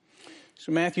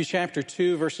So Matthew chapter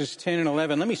 2, verses 10 and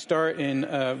 11. Let me start in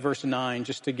verse 9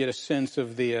 just to get a sense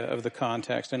of the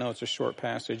context. I know it's a short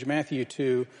passage. Matthew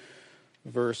 2,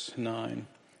 verse 9.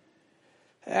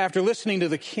 After listening to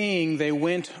the king, they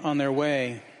went on their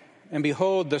way. And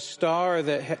behold, the star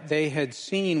that they had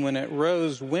seen when it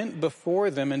rose went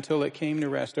before them until it came to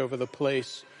rest over the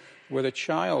place where the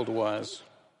child was.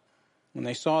 When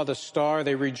they saw the star,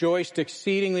 they rejoiced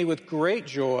exceedingly with great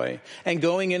joy. And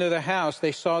going into the house,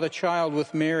 they saw the child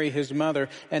with Mary, his mother,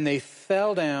 and they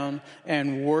fell down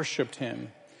and worshipped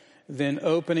him. Then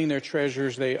opening their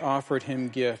treasures, they offered him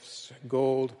gifts,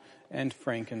 gold and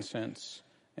frankincense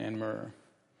and myrrh.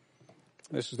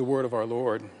 This is the word of our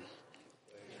Lord.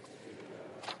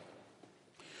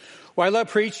 Well, I love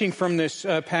preaching from this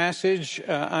passage.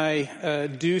 I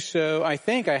do so. I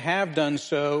think I have done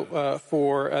so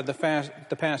for the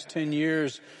past 10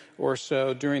 years or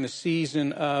so during the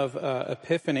season of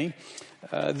Epiphany.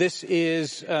 This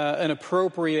is an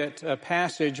appropriate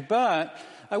passage, but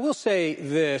I will say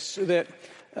this, that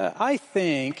I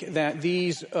think that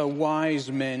these wise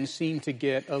men seem to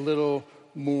get a little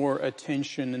more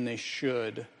attention than they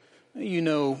should. You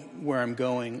know where I'm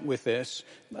going with this.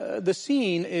 The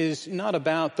scene is not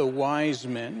about the wise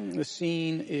men. The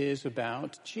scene is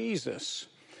about Jesus.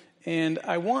 And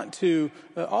I want to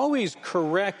always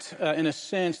correct, in a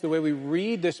sense, the way we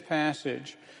read this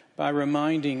passage by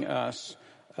reminding us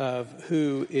of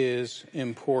who is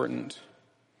important.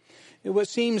 What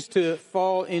seems to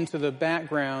fall into the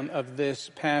background of this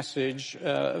passage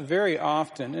very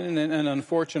often, and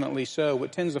unfortunately so,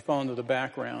 what tends to fall into the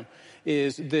background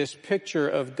is this picture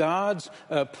of God's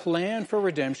plan for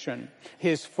redemption,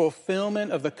 his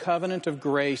fulfillment of the covenant of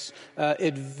grace,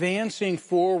 advancing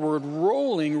forward,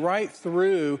 rolling right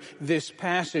through this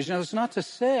passage. Now, it's not to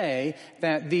say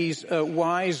that these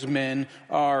wise men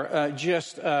are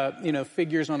just,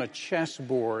 figures on a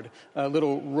chessboard,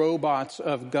 little robots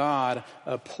of God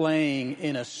playing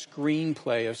in a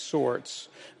screenplay of sorts.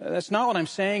 That's not what I'm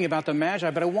saying about the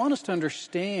Magi, but I want us to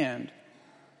understand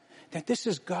that this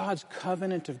is God's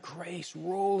covenant of grace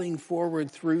rolling forward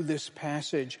through this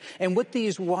passage. And what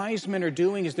these wise men are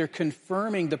doing is they're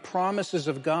confirming the promises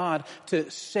of God to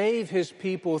save his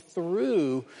people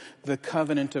through the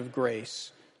covenant of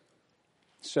grace.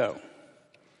 So,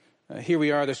 here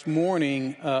we are this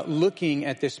morning looking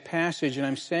at this passage, and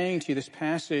I'm saying to you this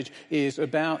passage is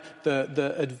about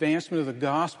the advancement of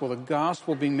the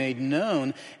gospel being made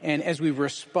known. And as we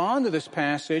respond to this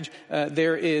passage,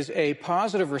 there is a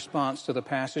positive response to the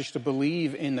passage to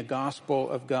believe in the gospel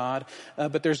of God.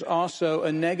 But there's also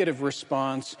a negative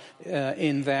response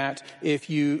in that if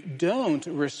you don't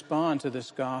respond to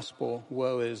this gospel,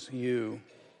 woe is you.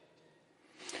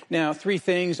 Now, three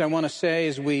things I want to say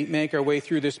as we make our way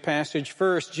through this passage.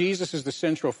 First, Jesus is the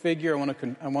central figure.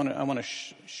 I want to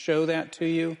show that to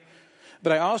you.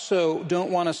 But I also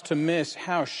don't want us to miss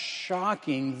how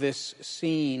shocking this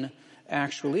scene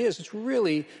actually is. It's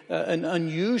really an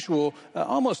unusual,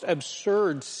 almost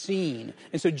absurd scene.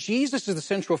 And so Jesus is the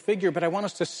central figure, but I want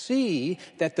us to see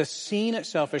that the scene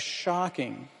itself is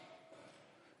shocking.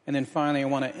 And then finally, I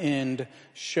want to end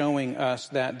showing us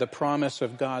that the promise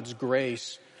of God's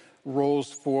grace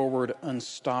rolls forward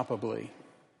unstoppably.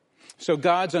 So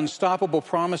God's unstoppable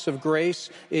promise of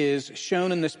grace is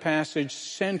shown in this passage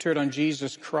centered on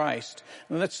Jesus Christ.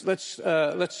 And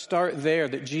let's start there,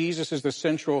 that Jesus is the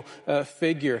central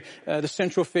figure. The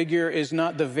central figure is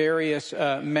not the various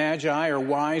magi or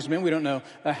wise men. We don't know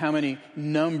how many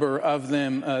number of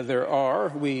them there are.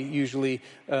 We usually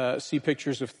see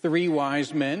pictures of 3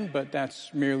 wise men, but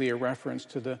that's merely a reference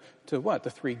to the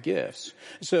three gifts.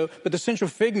 So, but the central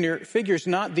figure is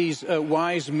not these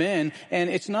wise men, and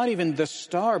it's not even the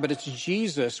star, but it's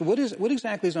Jesus. What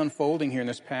exactly is unfolding here in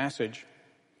this passage?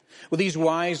 Well, these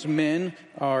wise men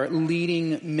are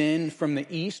leading men from the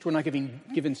east. We're not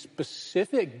given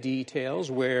specific details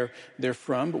where they're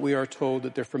from, but we are told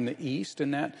that they're from the east,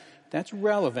 and that's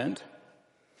relevant.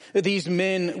 These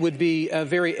men would be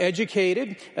very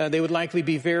educated. They would likely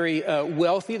be very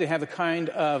wealthy. They have a kind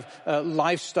of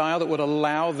lifestyle that would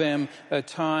allow them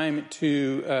time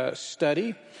to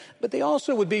study. But they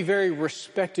also would be very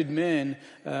respected men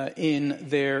in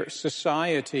their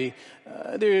society.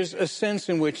 There's a sense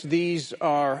in which these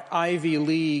are Ivy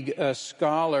League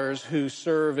scholars who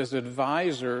serve as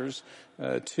advisors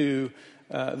to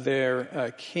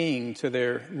their king, to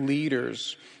their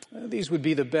leaders. These would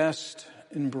be the best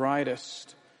and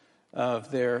brightest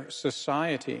of their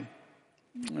society.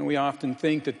 And we often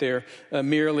think that they're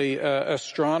merely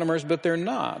astronomers, but they're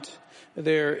not.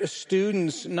 They're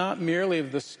students not merely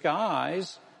of the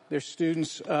skies, they're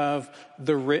students of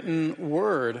the written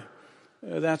word.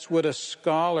 That's what a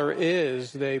scholar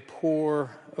is. They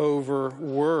pore over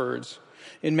words.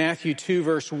 In Matthew 2,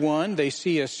 verse 1, they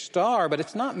see a star, but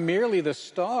it's not merely the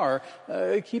star.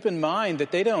 Keep in mind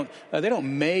that they don't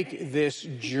make this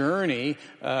journey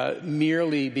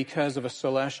merely because of a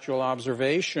celestial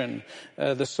observation.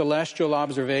 The celestial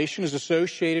observation is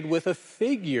associated with a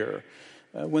figure.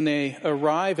 When they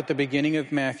arrive at the beginning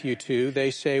of Matthew 2,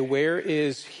 they say, "Where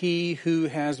is he who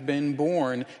has been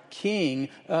born King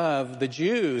of the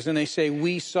Jews?" And they say,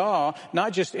 "We saw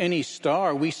not just any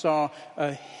star, we saw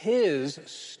his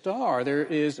star." There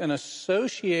is an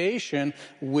association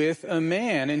with a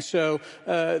man. And so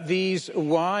these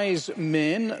wise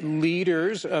men,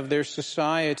 leaders of their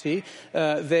society,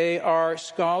 they are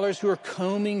scholars who are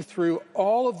combing through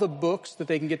all of the books that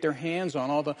they can get their hands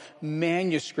on, all the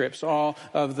manuscripts, all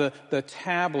of the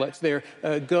tablets. They're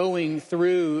going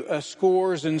through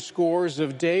scores and scores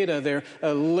of data. They're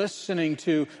listening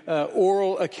to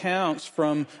oral accounts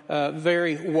from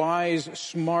very wise,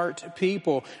 smart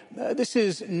people. This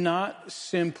is not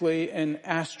simply an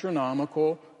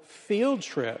astronomical field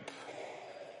trip.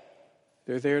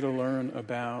 They're there to learn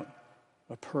about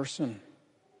a person.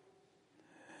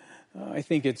 I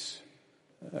think it's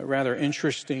rather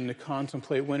interesting to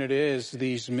contemplate when it is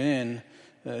these men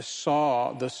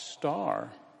saw the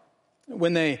star.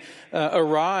 When they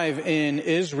arrive in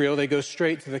Israel, they go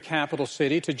straight to the capital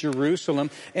city, to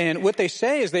Jerusalem. And what they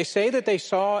say is that they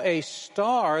saw a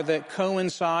star that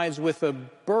coincides with the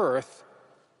birth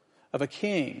of a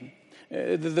king.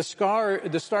 The star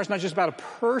is not just about a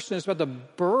person, it's about the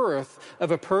birth of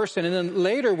a person. And then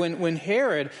later when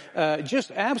Herod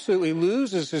just absolutely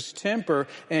loses his temper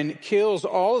and kills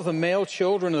all of the male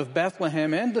children of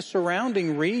Bethlehem and the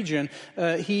surrounding region,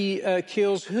 he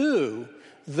kills who?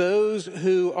 Those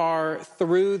who are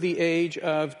through the age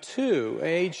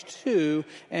 2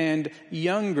 and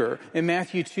younger. And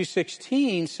Matthew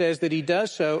 2:16 says that he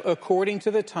does so according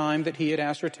to the time that he had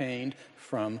ascertained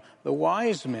from the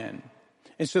wise men.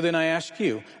 And so then I ask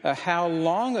you, how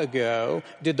long ago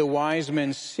did the wise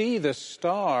men see the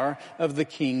star of the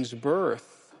king's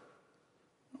birth?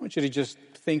 I want you to just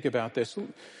think about this.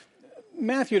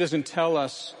 Matthew doesn't tell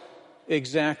us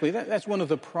exactly. That's one of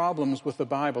the problems with the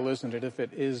Bible, isn't it? If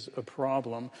it is a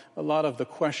problem, a lot of the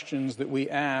questions that we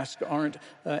ask aren't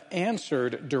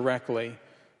answered directly.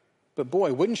 But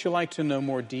boy, wouldn't you like to know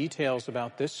more details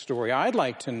about this story? I'd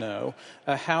like to know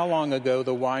how long ago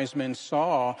the wise men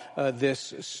saw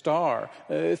this star.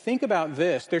 Think about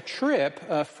this. Their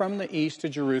trip from the east to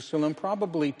Jerusalem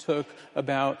probably took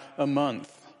about a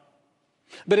month.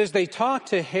 But as they talk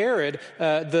to Herod,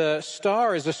 the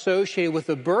star is associated with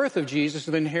the birth of Jesus,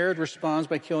 and then Herod responds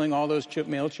by killing all those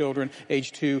male children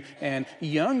age 2 and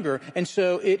younger. And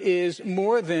so it is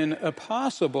more than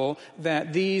possible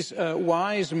that these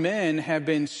wise men have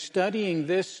been studying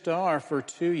this star for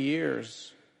 2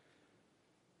 years,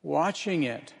 watching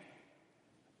it,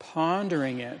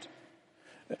 pondering it.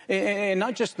 And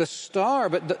not just the star,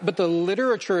 but the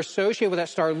literature associated with that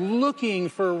star, looking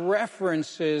for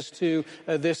references to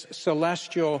this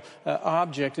celestial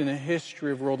object in the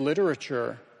history of world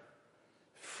literature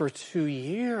for 2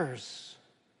 years.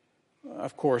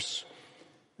 Of course,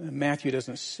 Matthew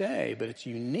doesn't say, but it's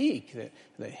unique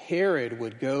that Herod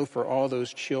would go for all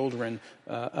those children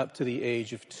up to the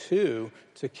age of 2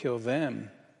 to kill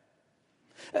them.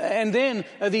 And then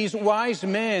these wise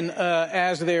men,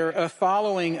 as they're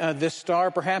following this star,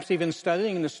 perhaps even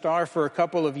studying the star for a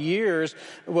couple of years,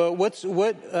 well, what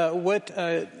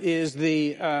is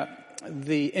the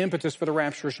impetus for the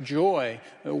rapturous joy?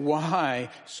 Why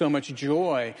so much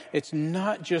joy? It's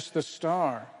not just the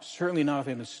star. Certainly not if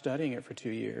they've been studying it for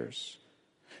 2 years.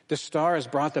 The star has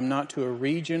brought them not to a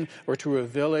region or to a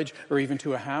village or even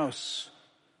to a house.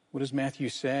 What does Matthew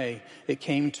say? It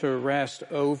came to rest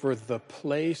over the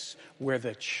place where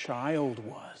the child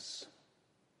was.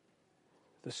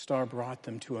 The star brought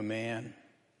them to a man.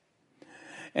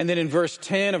 And then in verse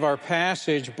 10 of our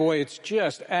passage, boy, it's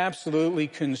just absolutely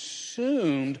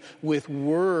consumed with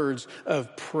words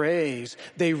of praise.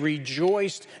 They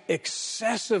rejoiced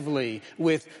excessively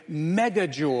with mega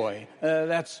joy.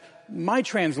 That's my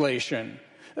translation.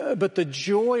 But the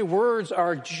joy words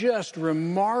are just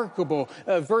remarkable.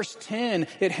 Verse 10,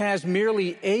 it has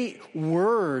merely 8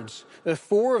 words.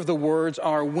 4 of the words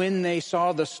are when they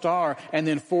saw the star, and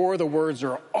then 4 of the words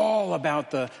are all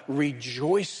about the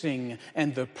rejoicing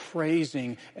and the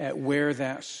praising at where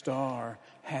that star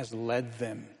has led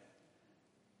them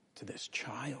to this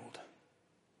child.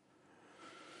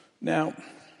 Now,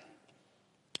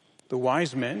 the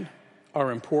wise men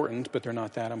are important, but they're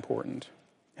not that important.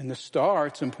 And the star,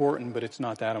 it's important, but it's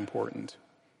not that important.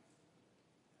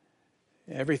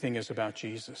 Everything is about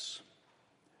Jesus.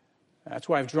 That's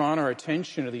why I've drawn our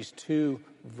attention to these two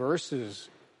verses,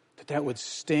 that would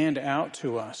stand out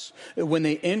to us. When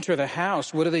they enter the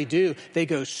house, what do? They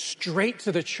go straight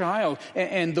to the child.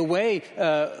 And the way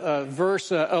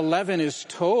verse 11 is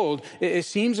told, it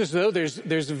seems as though there's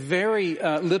very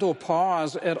little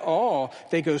pause at all.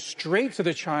 They go straight to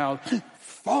the child,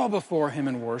 fall before him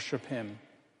and worship him.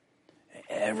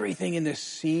 Everything in this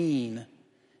scene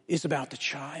is about the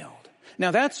child.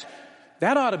 Now that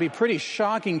ought to be pretty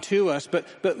shocking to us, but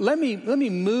let me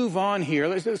move on here.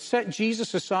 Let's set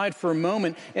Jesus aside for a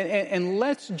moment and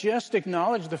let's just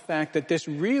acknowledge the fact that this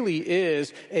really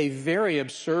is a very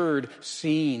absurd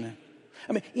scene.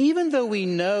 I mean, even though we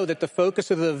know that the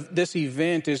focus of this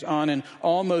event is on an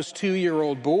almost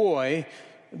 2-year-old boy,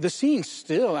 the scene's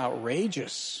still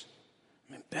outrageous.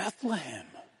 I mean, Bethlehem,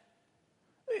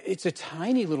 it's a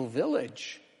tiny little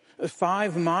village.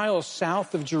 5 miles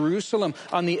south of Jerusalem,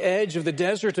 on the edge of the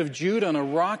desert of Judah, on a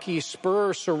rocky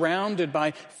spur surrounded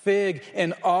by fig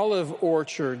and olive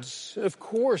orchards. Of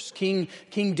course, King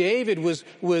David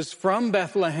was from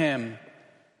Bethlehem.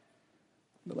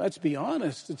 But let's be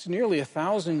honest, it's nearly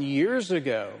 1,000 years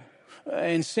ago.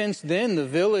 And since then, the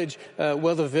village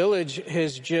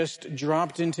has just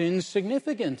dropped into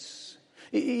insignificance.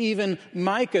 Even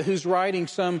Micah, who's writing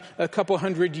a couple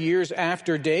hundred years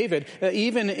after David,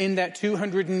 even in that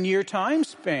 200-year time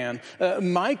span,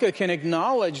 Micah can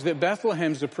acknowledge that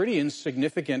Bethlehem's a pretty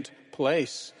insignificant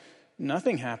place.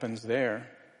 Nothing happens there.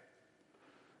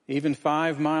 Even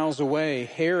 5 miles away,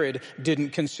 Herod didn't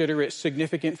consider it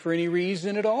significant for any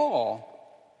reason at all.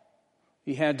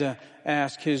 He had to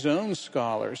ask his own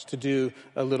scholars to do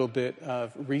a little bit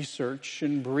of research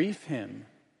and brief him.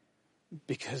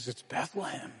 Because it's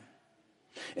Bethlehem.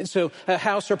 And so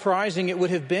how surprising it would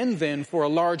have been then for a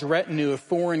large retinue of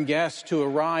foreign guests to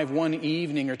arrive one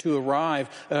evening or to arrive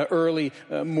early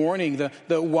morning.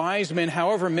 The wise men,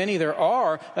 however many there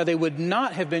are, they would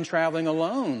not have been traveling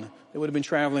alone. They would have been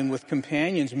traveling with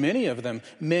companions, many of them,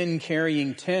 men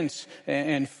carrying tents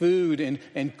and food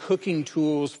and cooking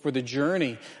tools for the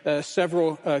journey.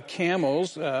 Several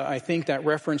camels, I think that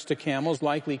reference to camels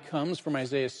likely comes from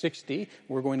Isaiah 60.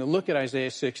 We're going to look at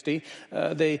Isaiah 60.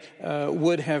 They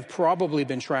would have probably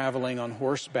been traveling on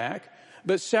horseback.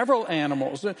 But several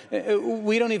animals,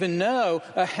 we don't even know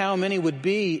how many would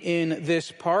be in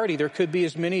this party. There could be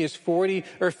as many as 40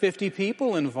 or 50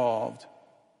 people involved,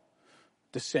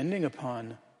 descending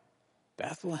upon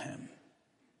Bethlehem.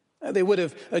 They would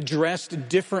have dressed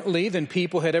differently than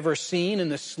people had ever seen in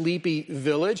the sleepy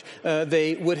village.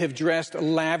 They would have dressed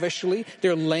lavishly.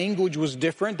 Their language was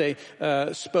different. They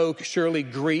spoke surely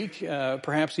Greek,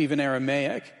 perhaps even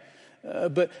Aramaic.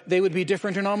 But they would be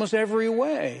different in almost every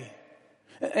way.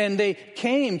 And they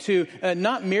came to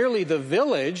not merely the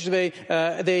village.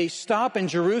 They stop in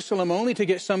Jerusalem only to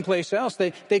get someplace else.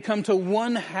 They come to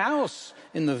one house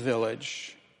in the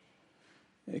village.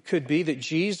 It could be that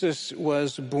Jesus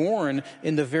was born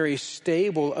in the very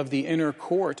stable of the inner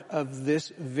court of this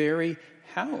very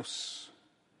house.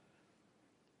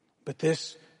 But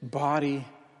this body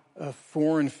of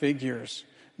foreign figures,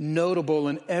 notable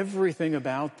in everything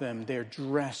about them, their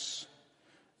dress,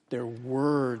 their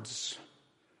words,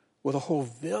 well, the whole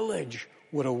village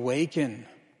would awaken.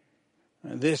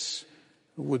 This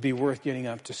would be worth getting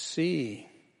up to see.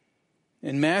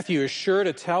 And Matthew is sure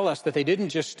to tell us that they didn't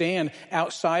just stand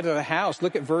outside of the house.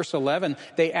 Look at verse 11.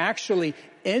 They actually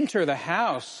enter the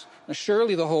house. Now,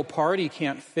 surely the whole party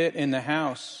can't fit in the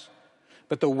house.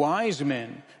 But the wise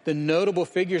men, the notable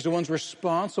figures, the ones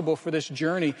responsible for this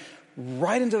journey,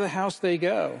 right into the house they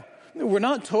go. We're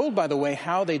not told, by the way,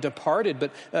 how they departed,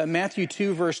 but Matthew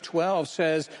 2 verse 12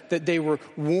 says that they were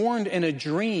warned in a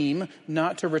dream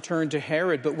not to return to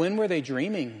Herod. But when were they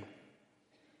dreaming?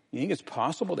 You think it's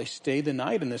possible they stayed the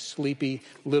night in this sleepy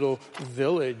little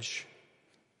village?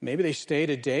 Maybe they stayed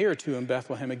a day or two in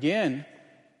Bethlehem. Again,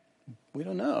 we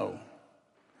don't know.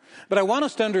 But I want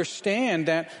us to understand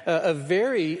that a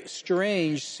very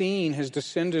strange scene has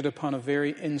descended upon a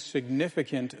very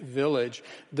insignificant village.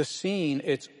 The scene,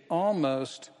 it's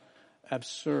almost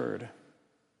absurd.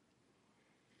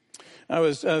 I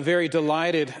was very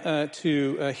delighted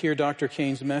to hear Dr.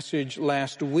 Kane's message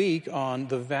last week on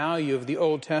the value of the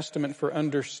Old Testament for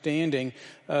understanding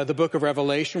the book of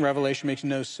Revelation. Revelation makes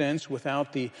no sense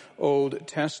without the Old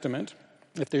Testament.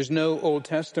 If there's no Old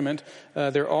Testament,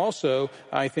 there also,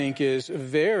 I think, is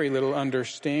very little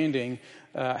understanding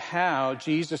how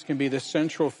Jesus can be the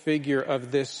central figure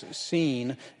of this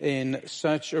scene in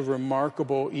such a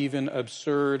remarkable, even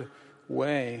absurd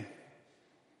way.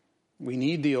 We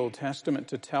need the Old Testament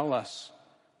to tell us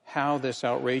how this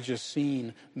outrageous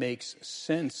scene makes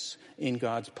sense in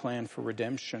God's plan for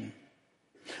redemption.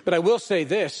 But I will say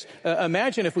this,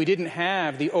 imagine if we didn't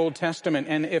have the Old Testament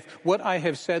and if what I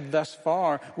have said thus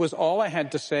far was all I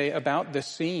had to say about this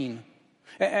scene.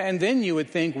 And then you would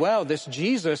think, well, this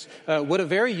Jesus, what a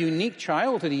very unique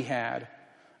childhood he had.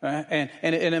 And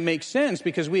it makes sense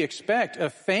because we expect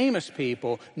famous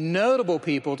people, notable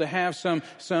people to have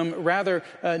some rather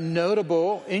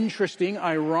notable, interesting,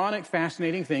 ironic,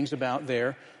 fascinating things about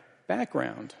their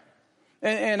background.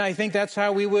 And I think that's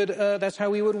how we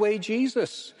would weigh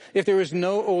Jesus. If there is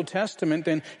no Old Testament,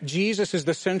 then Jesus is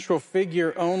the central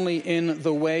figure only in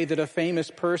the way that a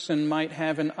famous person might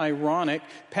have an ironic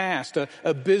past,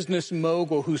 a business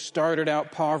mogul who started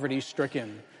out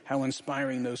poverty-stricken. How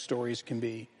inspiring those stories can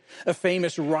be. A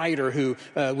famous writer who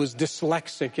was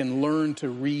dyslexic and learned to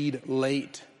read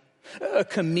late. A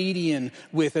comedian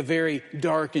with a very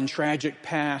dark and tragic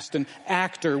past, an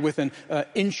actor with an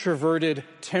introverted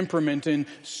temperament, and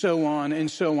so on and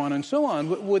so on and so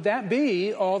on. Would that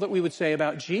be all that we would say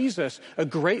about Jesus? A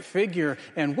great figure,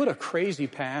 and what a crazy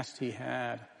past he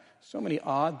had. So many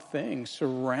odd things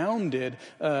surrounded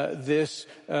this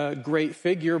great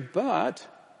figure, but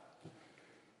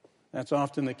that's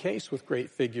often the case with great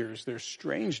figures. There's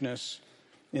strangeness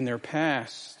in their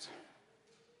past.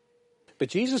 But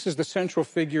Jesus is the central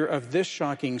figure of this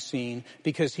shocking scene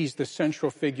because he's the central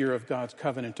figure of God's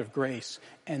covenant of grace.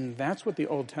 And that's what the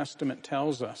Old Testament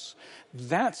tells us.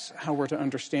 That's how we're to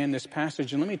understand this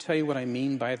passage. And let me tell you what I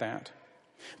mean by that.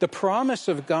 The promise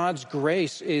of God's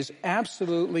grace is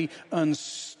absolutely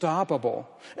unstoppable.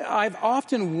 I've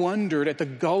often wondered at the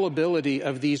gullibility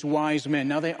of these wise men.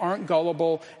 Now, they aren't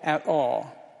gullible at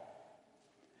all.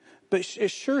 But it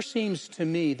sure seems to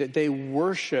me that they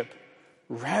worship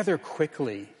rather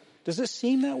quickly. Does it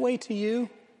seem that way to you?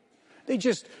 They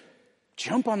just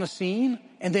jump on the scene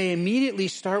and they immediately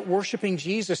start worshiping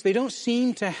Jesus. They don't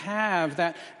seem to have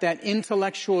that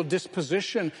intellectual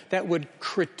disposition that would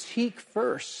critique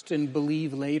first and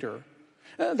believe later.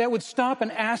 That would stop and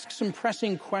ask some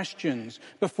pressing questions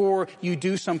before you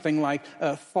do something like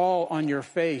fall on your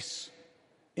face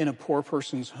in a poor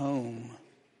person's home.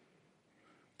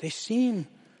 They seem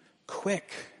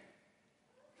quick.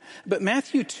 But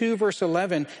Matthew 2 verse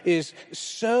 11 is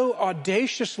so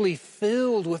audaciously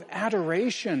filled with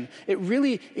adoration. It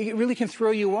really can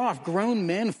throw you off. Grown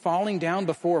men falling down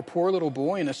before a poor little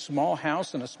boy in a small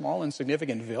house in a small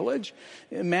insignificant village.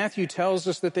 Matthew tells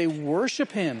us that they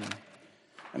worship him.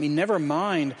 I mean, never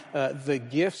mind the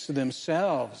gifts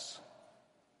themselves.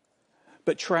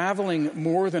 But traveling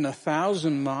more than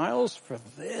 1,000 miles for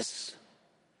this?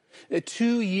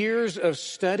 2 years of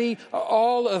study,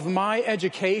 all of my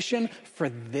education for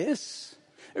this?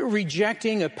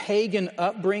 Rejecting a pagan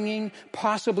upbringing,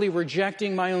 possibly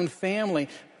rejecting my own family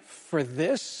for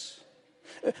this?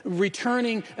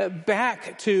 Returning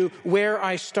back to where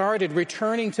I started,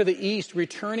 returning to the east,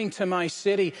 returning to my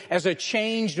city as a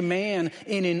changed man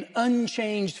in an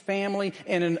unchanged family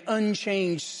and an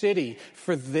unchanged city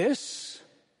for this?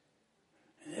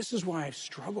 This is why I've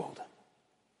struggled.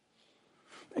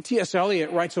 T.S.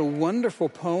 Eliot writes a wonderful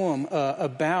poem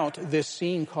about this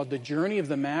scene called The Journey of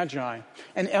the Magi.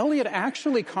 And Eliot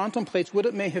actually contemplates what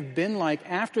it may have been like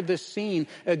after this scene,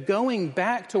 going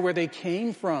back to where they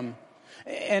came from.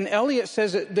 And Eliot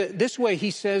says it this way.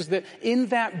 He says that in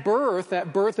that birth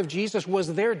of Jesus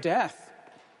was their death.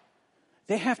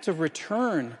 They have to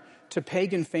return to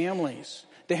pagan families.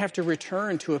 They have to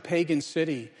return to a pagan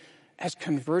city as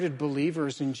converted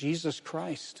believers in Jesus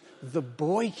Christ, the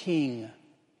boy king.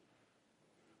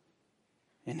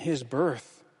 In his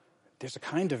birth, there's a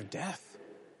kind of death.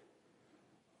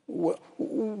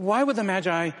 Why would the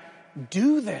Magi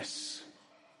do this?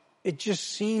 It just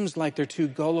seems like they're too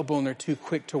gullible and they're too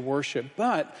quick to worship.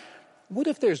 But what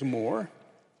if there's more?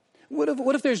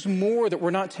 What if there's more that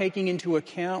we're not taking into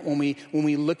account when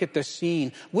we look at the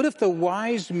scene? What if the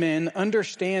wise men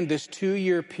understand this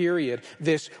 2-year period,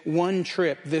 this one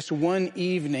trip, this one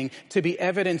evening to be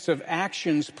evidence of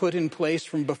actions put in place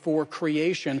from before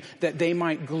creation that they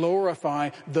might glorify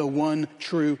the one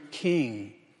true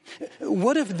King?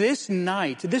 What if this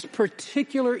night, this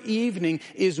particular evening,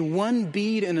 is one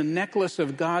bead in a necklace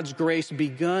of God's grace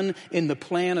begun in the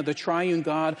plan of the triune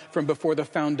God from before the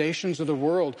foundations of the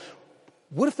world?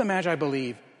 What if the Magi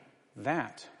believe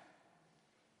that?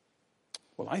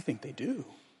 Well, I think they do.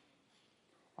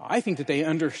 I think that they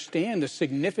understand the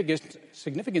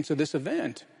significance of this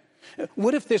event.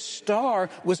 What if this star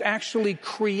was actually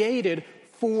created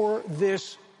for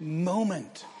this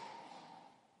moment?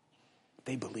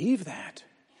 They believe that.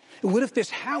 What if this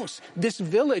house, this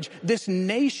village, this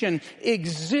nation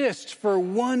exists for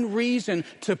one reason,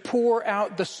 to pour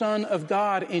out the Son of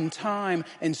God in time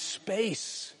and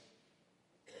space?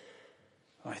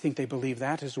 I think they believe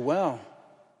that as well.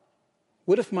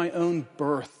 What if my own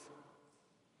birth,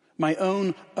 my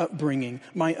own upbringing,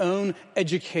 my own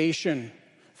education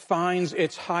finds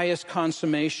its highest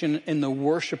consummation in the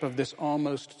worship of this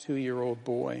almost 2-year-old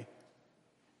boy?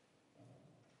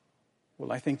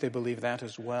 Well, I think they believe that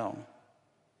as well.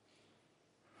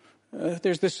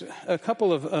 There's a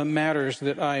couple of matters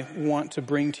that I want to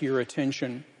bring to your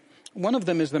attention. One of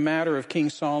them is the matter of King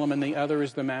Solomon. The other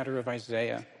is the matter of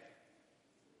Isaiah.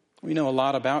 We know a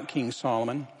lot about King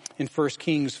Solomon. In 1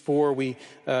 Kings 4, we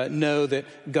know that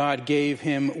God gave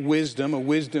him wisdom, a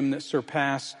wisdom that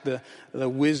surpassed the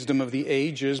wisdom of the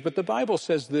ages. But the Bible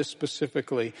says this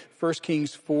specifically, 1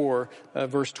 Kings 4,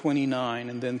 verse 29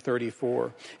 and then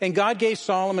 34. And God gave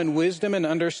Solomon wisdom and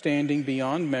understanding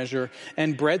beyond measure,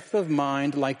 and breadth of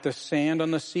mind like the sand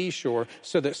on the seashore,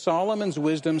 so that Solomon's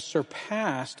wisdom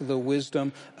surpassed the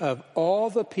wisdom of all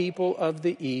the people of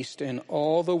the east and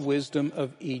all the wisdom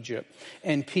of Egypt.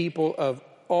 And people of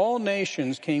all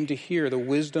nations came to hear the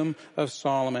wisdom of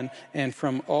Solomon, and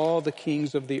from all the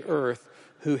kings of the earth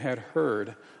who had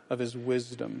heard of his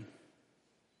wisdom.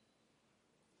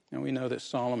 And we know that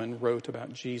Solomon wrote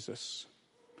about Jesus.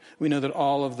 We know that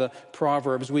all of the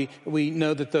Proverbs, we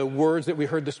know that the words that we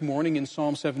heard this morning in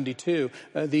Psalm 72,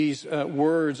 these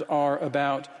words are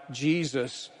about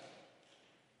Jesus.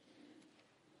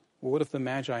 Well, what if the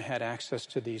Magi had access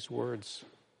to these words?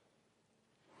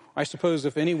 I suppose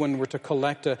if anyone were to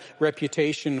collect a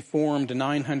reputation formed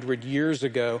 900 years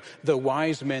ago, the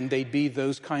wise men, they'd be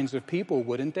those kinds of people,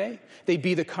 wouldn't they? They'd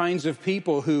be the kinds of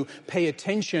people who pay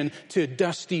attention to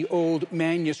dusty old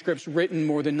manuscripts written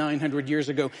more than 900 years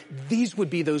ago. These would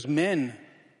be those men.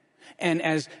 And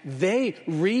as they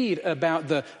read about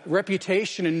the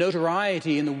reputation and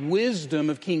notoriety and the wisdom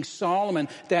of King Solomon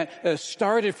that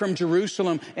started from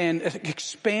Jerusalem and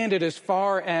expanded as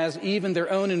far as even their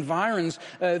own environs,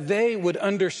 they would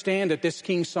understand that this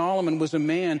King Solomon was a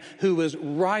man who was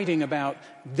writing about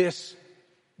this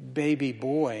baby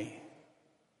boy.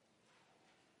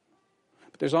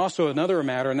 But there's also another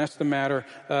matter, and that's the matter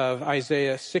of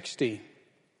Isaiah 60.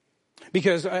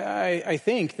 Because I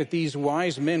think that these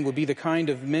wise men would be the kind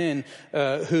of men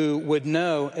who would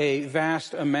know a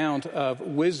vast amount of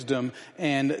wisdom.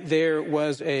 And there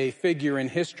was a figure in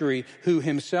history who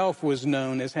himself was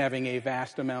known as having a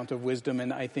vast amount of wisdom.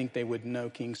 And I think they would know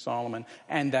King Solomon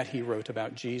and that he wrote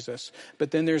about Jesus.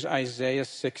 But then there's Isaiah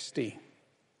 60.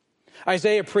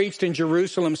 Isaiah preached in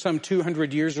Jerusalem some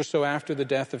 200 years or so after the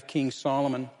death of King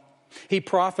Solomon. He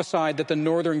prophesied that the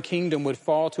northern kingdom would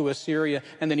fall to Assyria,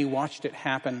 and then he watched it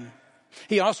happen.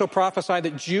 He also prophesied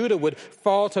that Judah would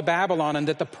fall to Babylon and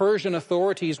that the Persian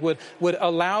authorities would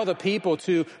allow the people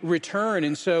to return.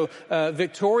 And so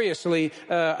victoriously,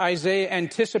 Isaiah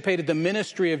anticipated the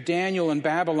ministry of Daniel in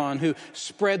Babylon, who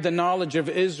spread the knowledge of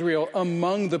Israel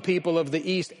among the people of the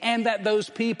east, and that those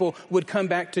people would come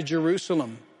back to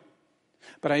Jerusalem.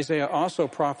 But Isaiah also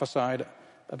prophesied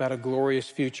about a glorious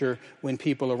future when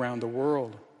people around the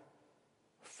world,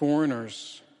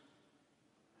 foreigners,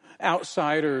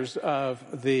 outsiders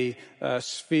of the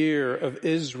sphere of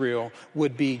Israel,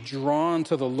 would be drawn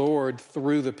to the Lord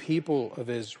through the people of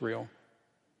Israel.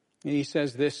 And he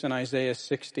says this in Isaiah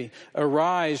 60,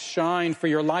 "Arise, shine, for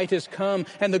your light is come,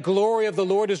 and the glory of the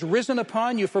Lord is risen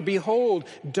upon you. For behold,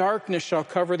 darkness shall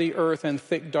cover the earth, and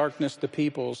thick darkness the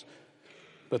peoples.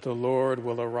 But the Lord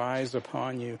will arise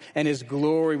upon you, and his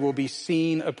glory will be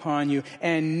seen upon you.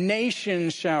 And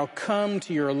nations shall come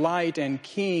to your light, and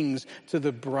kings to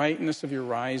the brightness of your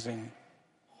rising."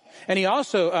 And he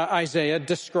also, Isaiah,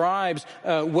 describes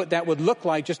what that would look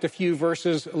like just a few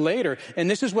verses later. And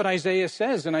this is what Isaiah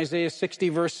says in Isaiah 60,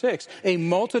 verse 6. "A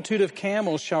multitude of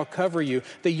camels shall cover you,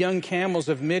 the young camels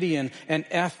of Midian and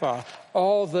Ephah.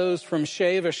 All those from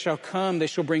Sheba shall come. They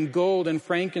shall bring gold and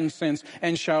frankincense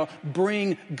and shall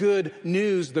bring good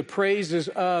news, the praises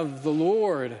of the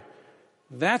Lord."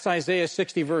 That's Isaiah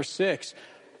 60, verse 6.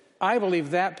 I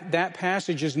believe that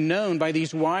passage is known by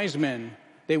these wise men.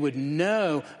 They would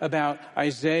know about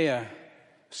Isaiah,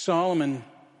 Solomon,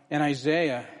 and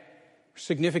Isaiah,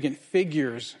 significant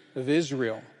figures of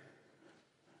Israel.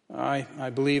 I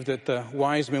believe that the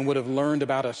wise men would have learned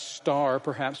about a star,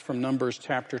 perhaps from Numbers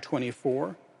chapter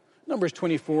 24. Numbers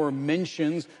 24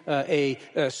 mentions a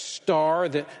star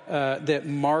that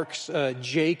marks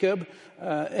Jacob.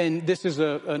 And this is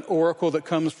an oracle that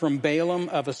comes from Balaam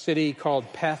of a city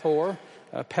called Pethor.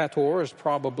 Pethor is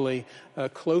probably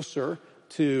closer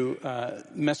to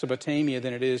Mesopotamia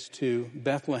than it is to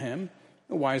Bethlehem.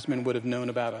 The wise men would have known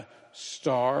about a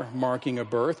star marking a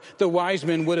birth. The wise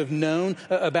men would have known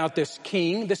about this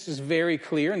king. This is very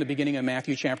clear in the beginning of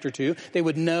Matthew chapter 2. They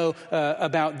would know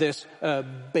about this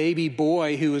baby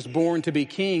boy who was born to be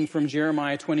king from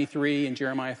Jeremiah 23 and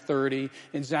Jeremiah 30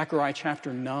 and Zechariah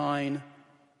chapter 9.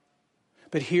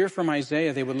 But here from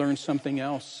Isaiah, they would learn something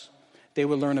else. They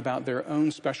would learn about their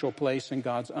own special place in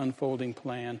God's unfolding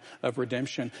plan of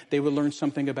redemption. They would learn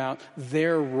something about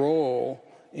their role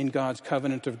in God's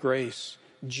covenant of grace.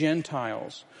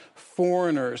 Gentiles,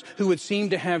 foreigners who would seem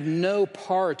to have no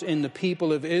part in the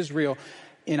people of Israel,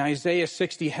 in Isaiah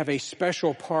 60 have a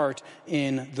special part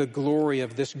in the glory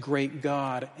of this great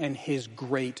God and his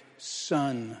great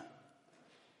Son.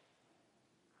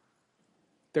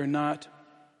 They're not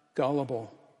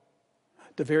gullible.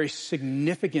 The very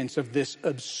significance of this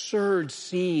absurd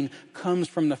scene comes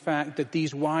from the fact that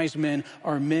these wise men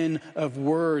are men of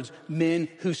words, men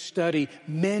who study,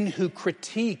 men who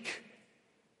critique.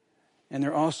 And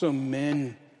they're also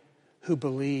men who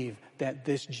believe that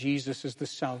this Jesus is the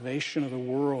salvation of the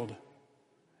world,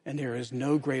 and there is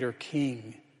no greater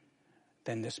king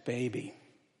than this baby.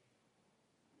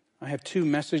 I have two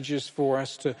messages for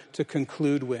us to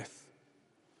conclude with.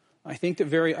 I think that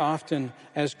very often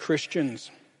as Christians,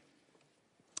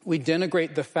 we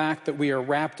denigrate the fact that we are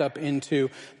wrapped up into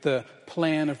the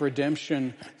plan of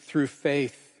redemption through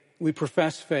faith. We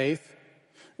profess faith,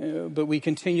 but we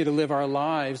continue to live our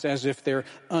lives as if they're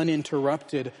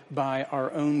uninterrupted by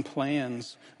our own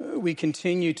plans. We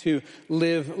continue to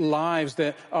live lives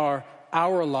that are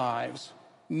our lives,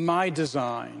 my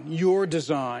design, your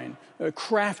design,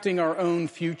 crafting our own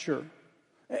future,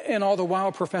 and all the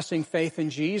while professing faith in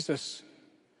Jesus.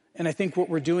 And I think what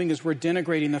we're doing is we're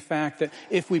denigrating the fact that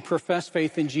if we profess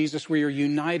faith in Jesus, we are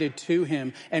united to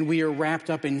him and we are wrapped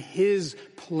up in his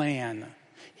plan.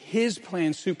 His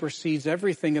plan supersedes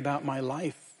everything about my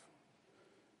life.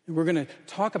 And we're going to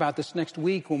talk about this next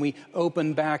week when we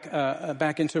open back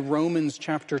into Romans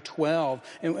chapter 12,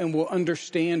 and we'll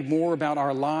understand more about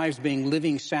our lives being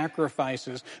living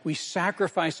sacrifices. We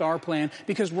sacrifice our plan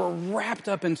because we're wrapped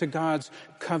up into God's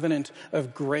covenant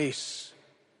of grace.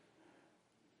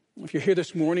 If you're here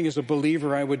this morning as a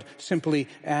believer, I would simply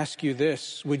ask you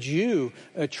this. Would you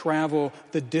travel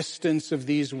the distance of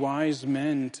these wise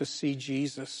men to see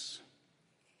Jesus?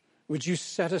 Would you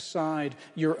set aside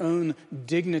your own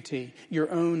dignity, your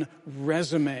own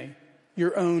resume,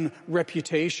 your own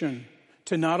reputation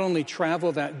to not only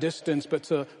travel that distance, but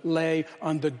to lay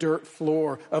on the dirt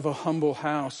floor of a humble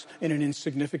house in an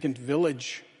insignificant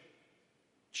village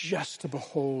just to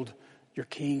behold your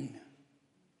King?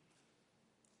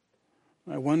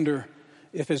 I wonder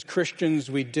if as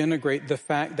Christians we denigrate the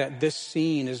fact that this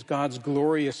scene is God's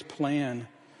glorious plan,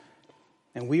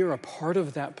 and we are a part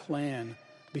of that plan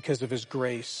because of his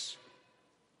grace.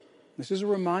 This is a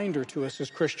reminder to us as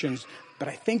Christians, but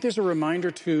I think there's a reminder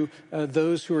to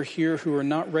those who are here who are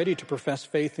not ready to profess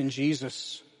faith in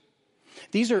Jesus.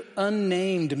 These are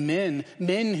unnamed men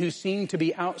who seem to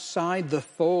be outside the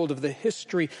fold of the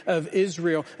history of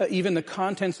Israel. Even the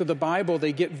contents of the Bible,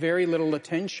 they get very little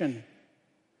attention.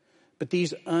 But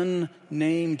these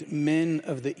unnamed men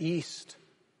of the East,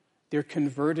 they're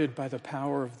converted by the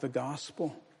power of the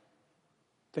gospel.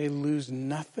 They lose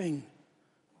nothing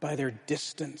by their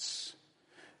distance.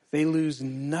 They lose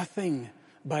nothing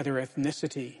by their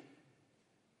ethnicity.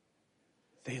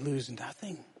 They lose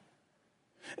nothing.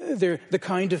 They're the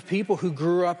kind of people who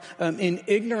grew up in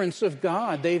ignorance of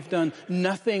God. They've done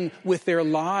nothing with their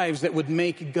lives that would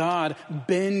make God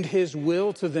bend his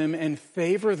will to them and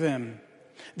favor them.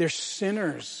 They're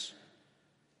sinners,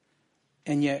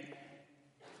 and yet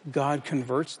God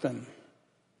converts them.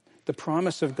 The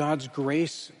promise of God's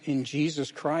grace in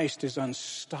Jesus Christ is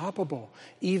unstoppable.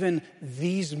 Even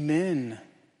these men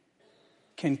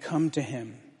can come to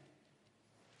him.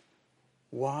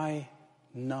 Why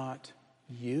not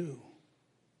you?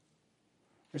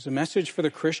 There's a message for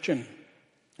the Christian.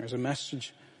 There's a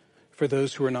message for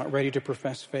those who are not ready to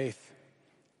profess faith.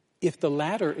 If the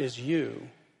latter is you,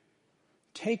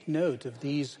 take note of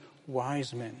these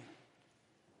wise men,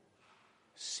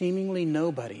 seemingly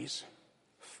nobodies,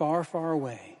 far, far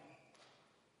away,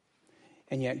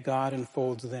 and yet God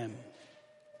enfolds them.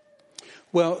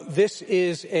 Well, this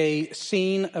is a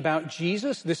scene about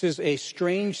Jesus. This is a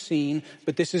strange scene,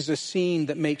 but this is a scene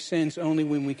that makes sense only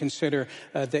when we consider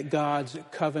that God's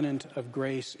covenant of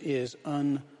grace is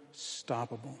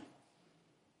unstoppable.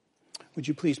 Would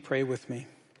you please pray with me?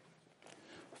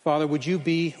 Father, would you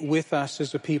be with us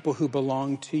as a people who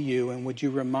belong to you, and would you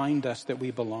remind us that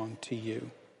we belong to you?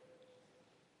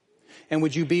 And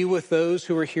would you be with those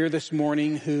who are here this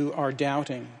morning who are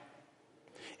doubting?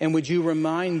 And would you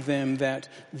remind them that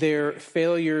their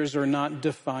failures are not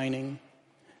defining?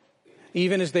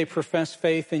 Even as they profess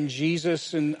faith in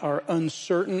Jesus and are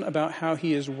uncertain about how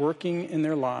he is working in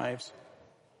their lives,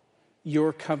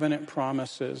 your covenant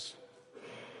promises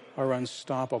are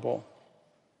unstoppable.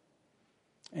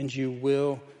 And you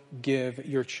will give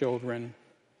your children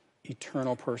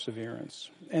eternal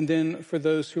perseverance. And then for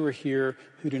those who are here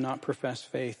who do not profess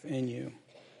faith in you,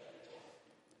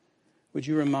 would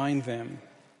you remind them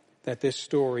that this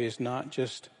story is not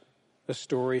just a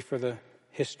story for the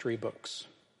history books,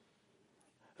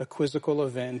 a quizzical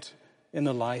event in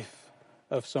the life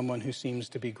of someone who seems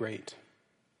to be great.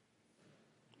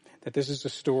 That this is a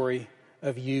story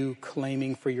of you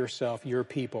claiming for yourself your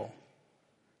people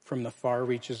from the far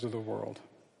reaches of the world.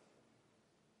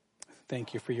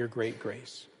 Thank you for your great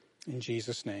grace. In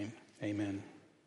Jesus' name, amen.